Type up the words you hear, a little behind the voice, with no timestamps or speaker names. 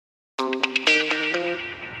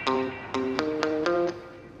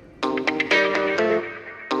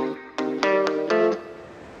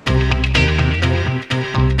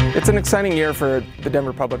an exciting year for the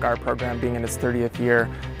Denver Public Art Program being in its 30th year.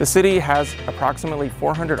 The city has approximately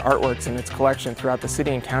 400 artworks in its collection throughout the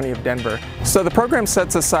city and county of Denver. So the program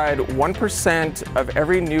sets aside 1% of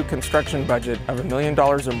every new construction budget of $1 million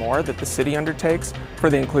or more that the city undertakes for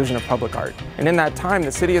the inclusion of public art. And in that time,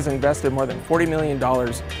 the city has invested more than $40 million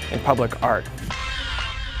in public art.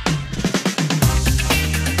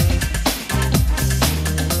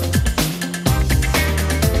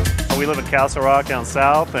 We live in Castle Rock down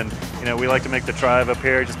south, and we like to make the drive up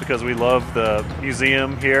here just because we love the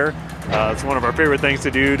museum here. It's one of our favorite things to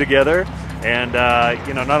do together, and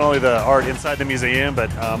not only the art inside the museum,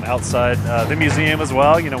 but outside the museum as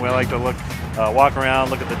well. We like to walk around,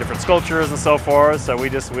 look at the different sculptures and so forth. So we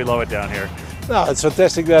love it down here. No, it's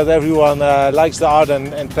fantastic that everyone likes the art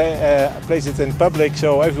and plays it in public,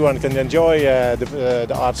 so everyone can enjoy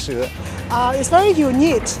the arts. It's very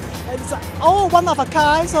unique. It's all one of a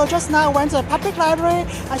kind. So just now I went to a public library.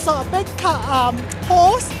 I saw a big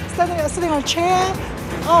horse sitting on a chair.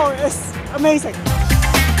 Oh, it's amazing.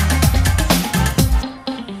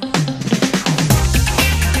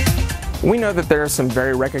 We know that there are some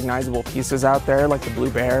very recognizable pieces out there, like the Blue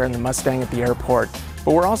Bear and the Mustang at the airport.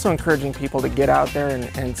 But we're also encouraging people to get out there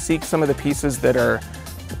and seek some of the pieces that are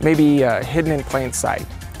maybe hidden in plain sight,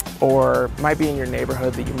 or might be in your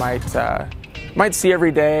neighborhood that you might see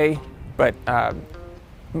every day, but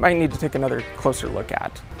might need to take another closer look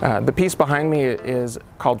at. The piece behind me is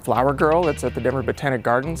called Flower Girl. It's at the Denver Botanic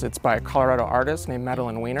Gardens. It's by a Colorado artist named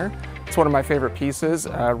Madeline Weiner. It's one of my favorite pieces,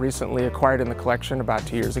 recently acquired in the collection about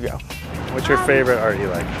 2 years ago. What's your favorite art you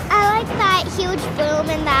like? I like that huge boom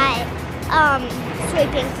and that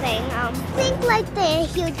sweeping thing. I think like the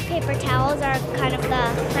huge paper towels are kind of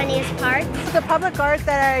the funniest part. The public art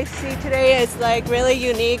that I see today is like really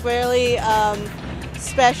unique, really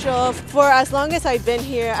special. For as long as I've been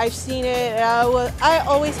here, I've seen it. I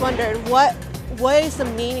always wondered what is the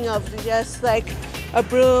meaning of just like a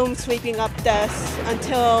broom sweeping up dust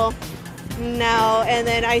until now, and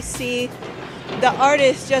then I see the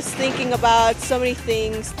artist just thinking about so many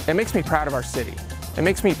things. It makes me proud of our city. It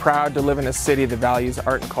makes me proud to live in a city that values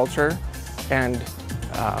art and culture, and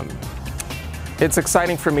it's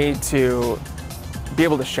exciting for me to be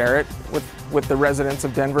able to share it with the residents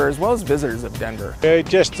of Denver as well as visitors of Denver. I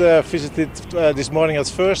just visited this morning at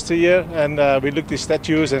first here, and we looked at the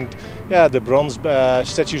statues, and yeah, the bronze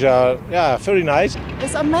statues are very nice.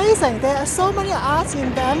 It's amazing. There are so many arts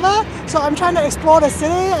in Denver, so I'm trying to explore the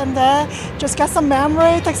city and just get some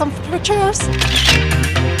memory, take some pictures.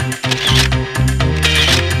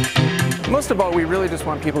 Most of all, we really just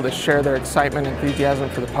want people to share their excitement and enthusiasm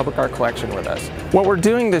for the public art collection with us. What we're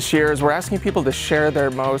doing this year is we're asking people to share their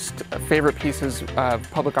most favorite pieces of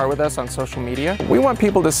public art with us on social media. We want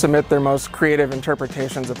people to submit their most creative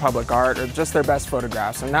interpretations of public art or just their best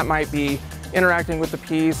photographs, and that might be interacting with the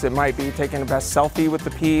piece, it might be taking a best selfie with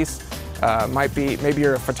the piece, might be maybe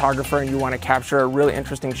you're a photographer and you want to capture a really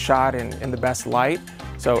interesting shot in the best light.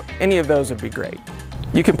 So any of those would be great.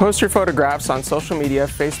 You can post your photographs on social media,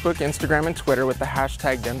 Facebook, Instagram, and Twitter with the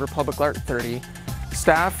hashtag DenverPublicArt30.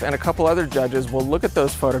 Staff and a couple other judges will look at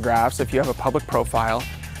those photographs if you have a public profile,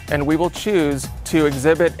 and we will choose to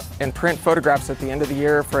exhibit and print photographs at the end of the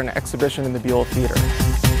year for an exhibition in the Buell Theater.